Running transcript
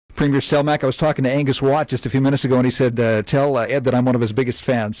Premier Stelmach. I was talking to Angus Watt just a few minutes ago, and he said, tell Ed that I'm one of his biggest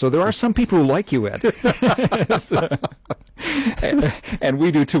fans. So there are some people who like you, Ed. And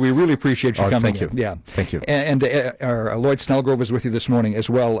we do, too. We really appreciate you coming. Thank you. Yeah. Thank you. And our Lloyd Snellgrove is with you this morning as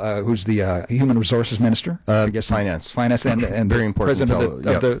well, who's the Human Resources Minister. I guess Finance. Finance and very important. President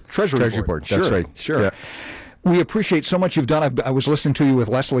of the Treasury Board. That's right. Sure. Yeah. We appreciate so much you've done. I was listening to you with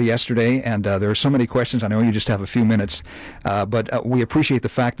Leslie yesterday, and there are so many questions. I know you just have a few minutes, but we appreciate the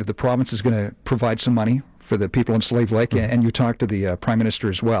fact that the province is going to provide some money for the people in Slave Lake, and you talked to the Prime Minister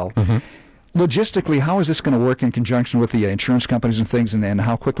as well. Logistically, how is this going to work in conjunction with the insurance companies and things, and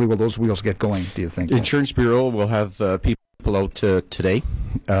how quickly will those wheels get going, do you think? The Insurance Bureau will have people out today.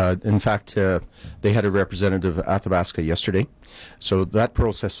 In fact, they had a representative at Athabasca yesterday, so that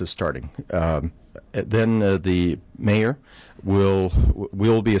process is starting. Then the mayor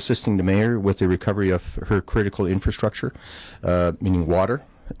will be assisting the mayor with the recovery of her critical infrastructure, meaning water,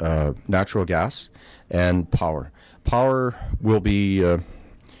 natural gas, and power. Power will be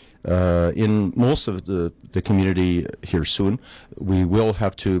in most of the community here soon. We will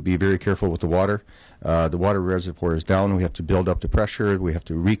have to be very careful with the water. The water reservoir is down. We have to build up the pressure. We have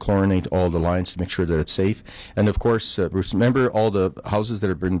to rechlorinate all the lines to make sure that it's safe. And of course, Bruce, remember all the houses that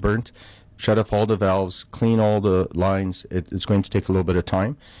have been burnt? Shut off all the valves, clean all the lines. It's going to take a little bit of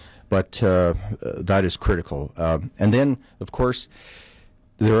time, but that is critical. And then, of course,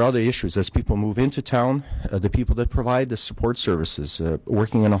 there are other issues. As people move into town, the people that provide the support services,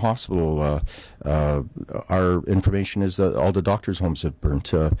 working in a hospital, our information is that all the doctors' homes have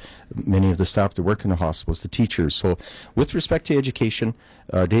burnt. Many of the staff that work in the hospitals, the teachers. So with respect to education,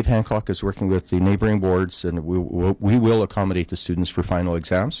 Dave Hancock is working with the neighboring boards, and we will accommodate the students for final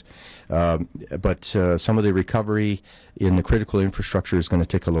exams. But some of the recovery in the critical infrastructure is going to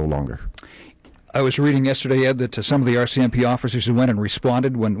take a little longer. I was reading yesterday, Ed, that some of the RCMP officers who went and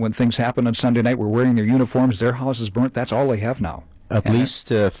responded when things happened on Sunday night were wearing their uniforms, their houses burnt. That's all they have now. At least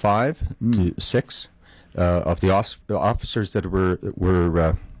 5 to 6 of the officers that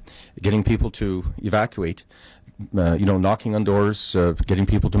were getting people to evacuate, knocking on doors, getting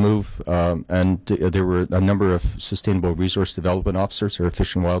people to move, and there were a number of sustainable resource development officers or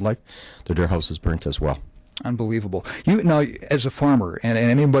Fish and Wildlife that their houses burnt as well. Unbelievable. You now, as a farmer, and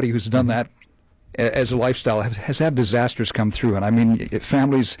anybody who's done that as a lifestyle, has had disasters come through. And I mean,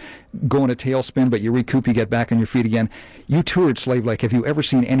 families go in a tailspin, but you recoup, you get back on your feet again. You toured Slave Lake. Have you ever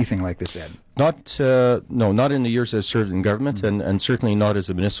seen anything like this, Ed? No, not in the years I served in government, and certainly not as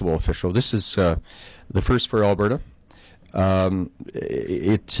a municipal official. This is the first for Alberta.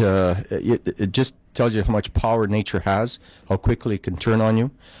 It just tells you how much power nature has, how quickly it can turn on you.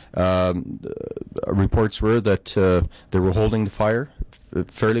 Reports were that they were holding the fire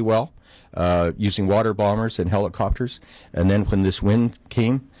fairly well, using water bombers and helicopters, and then when this wind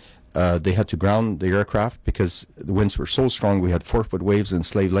came, they had to ground the aircraft because the winds were so strong. We had 4-foot waves in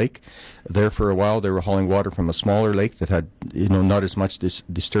Slave Lake. There for a while, they were hauling water from a smaller lake that had, not as much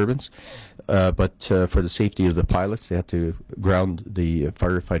disturbance. But for the safety of the pilots, they had to ground the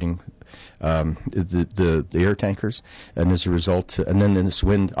firefighting, the air tankers, and as a result, and then in this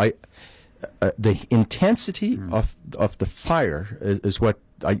wind, the intensity of the fire is what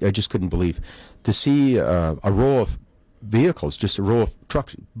I just couldn't believe. To see a row of vehicles, just a row of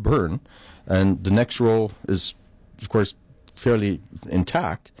trucks burn, and the next row is, of course, fairly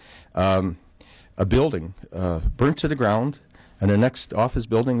intact. A building burnt to the ground, and the next office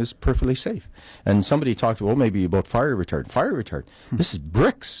building is perfectly safe. And somebody talked, well, maybe about fire retardant. Fire retardant. This is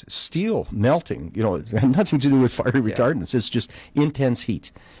bricks, steel, melting. It had nothing to do with fire retardants. It's just intense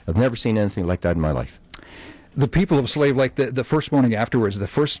heat. I've never seen anything like that in my life. The people of Slave Lake, the first morning afterwards, the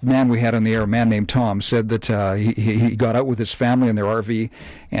first man we had on the air, a man named Tom, said that he got out with his family in their RV,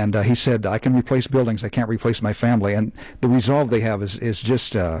 and he said, I can replace buildings, I can't replace my family. And the resolve they have is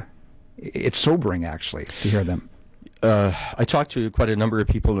just, it's sobering, actually, to hear them. I talked to quite a number of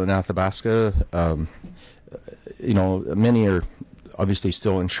people in Athabasca. Many are obviously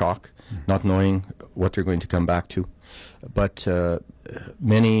still in shock, not knowing what they're going to come back to. But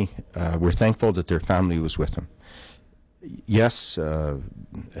many were thankful that their family was with them. Yes,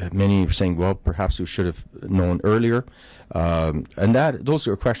 many are saying, well, perhaps we should have known earlier. And those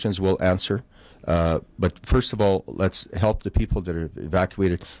are questions we'll answer. But first of all, let's help the people that are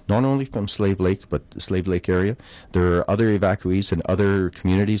evacuated, not only from Slave Lake, but the Slave Lake area. There are other evacuees in other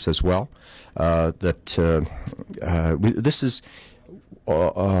communities as well. This is,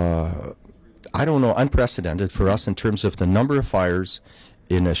 I don't know, unprecedented for us in terms of the number of fires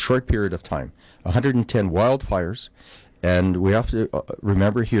in a short period of time. 110 wildfires, and we have to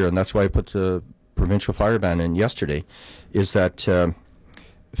remember here, and that's why I put the provincial fire ban in yesterday, is that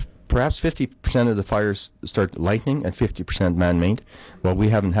perhaps 50% of the fires start lightning and 50% man-made. Well, we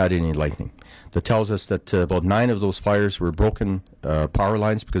haven't had any lightning. That tells us that about 9 of those fires were broken power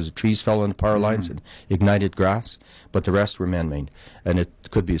lines because the trees fell on the power lines and ignited grass, but the rest were man-made. And it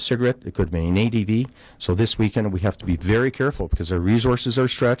could be a cigarette, it could be an ADV. So this weekend we have to be very careful because our resources are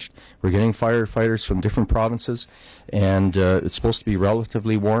stretched. We're getting firefighters from different provinces, and it's supposed to be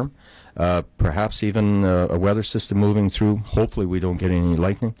relatively warm. Perhaps even a weather system moving through. Hopefully we don't get any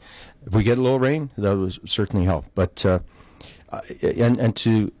lightning. If we get a little rain, that would certainly help. But and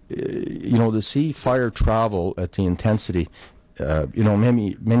to to see fire travel at the intensity,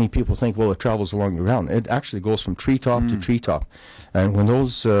 many people think, well, it travels along the ground. It actually goes from treetop to treetop, and when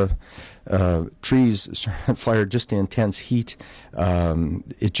those trees fire just the intense heat,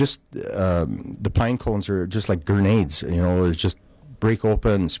 it just the pine cones are just like grenades. It's just break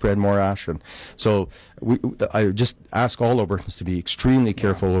open, spread more ash, and so I just ask all Albertans to be extremely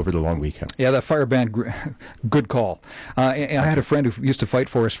careful over the long weekend. Yeah, that fire ban, good call. And I had a friend who used to fight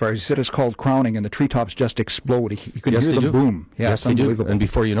forest fires. He said it's called crowning, and the treetops just explode. You can hear them boom. Yeah, yes, it's unbelievable. And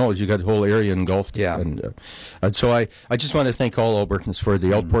before you know it, you got the whole area engulfed. Yeah. And so I just want to thank all Albertans for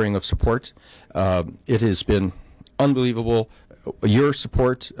the outpouring of support. It has been unbelievable. Your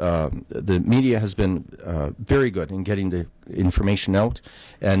support, the media has been very good in getting the information out,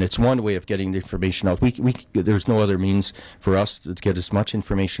 and it's one way of getting the information out. There's no other means for us to get as much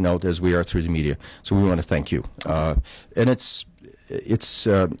information out as we are through the media. So we want to thank you. And it's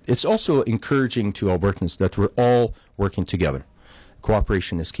also encouraging to Albertans that we're all working together.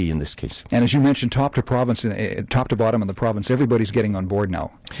 Cooperation is key in this case. And as you mentioned, top to bottom in the province, everybody's getting on board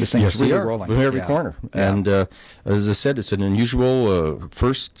now. This thing is really rolling from every corner. Yeah. And as I said, it's an unusual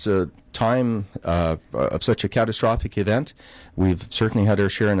first time of such a catastrophic event. We've certainly had our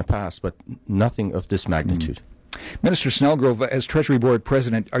share in the past, but nothing of this magnitude. Minister Snellgrove, as Treasury Board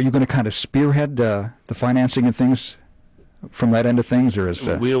President, are you going to kind of spearhead the financing and things from that end of things, or is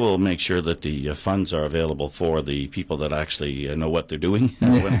we will make sure that the funds are available for the people that actually know what they're doing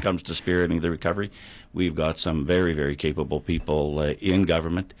when it comes to spearheading the recovery. We've got some very, very capable people in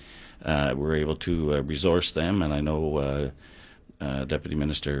government. We're able to resource them, and I know Deputy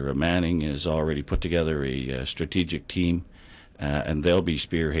Minister Manning has already put together a strategic team, and they'll be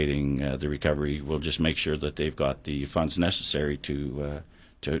spearheading the recovery. We'll just make sure that they've got the funds necessary to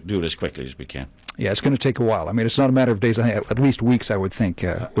do it as quickly as we can. Yeah, it's going to take a while. I mean, it's not a matter of days, at least weeks, I would think.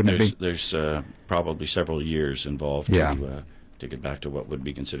 Wouldn't it be? There's probably several years involved to get back to what would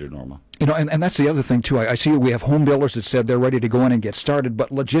be considered normal. And that's the other thing, too. I see we have home builders that said they're ready to go in and get started,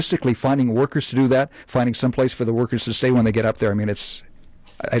 but logistically finding workers to do that, finding some place for the workers to stay when they get up there, I mean, it's,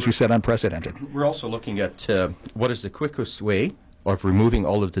 as you said, unprecedented. We're also looking at what is the quickest way of removing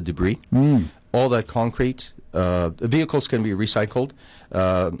all of the debris. All that concrete, the vehicles can be recycled,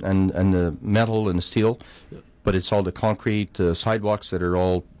 and the metal and the steel, but it's all the concrete, sidewalks that are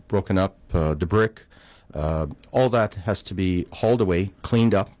all broken up, the brick, all that has to be hauled away,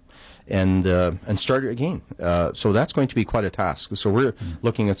 cleaned up, and started again. So that's going to be quite a task. So we're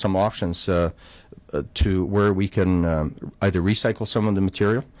looking at some options to where we can either recycle some of the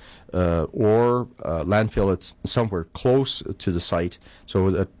material or landfill it somewhere close to the site so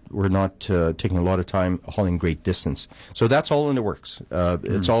that we're not taking a lot of time hauling great distance. So that's all in the works.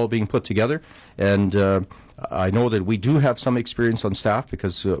 It's all being put together, and I know that we do have some experience on staff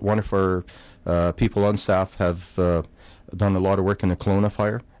because one of our people on staff have done a lot of work in the Kelowna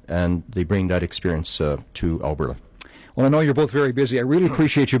fire, and they bring that experience to Alberta. Well, I know you're both very busy. I really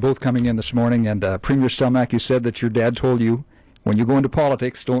appreciate you both coming in this morning. And Premier Stelmach, you said that your dad told you, when you go into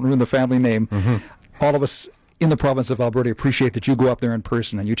politics, don't ruin the family name. All of us in the province of Alberta appreciate that you go up there in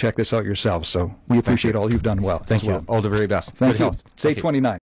person and you check this out yourselves. So we appreciate all you've done well. Thank you. All the very best. Thank Good you. health. Say 29.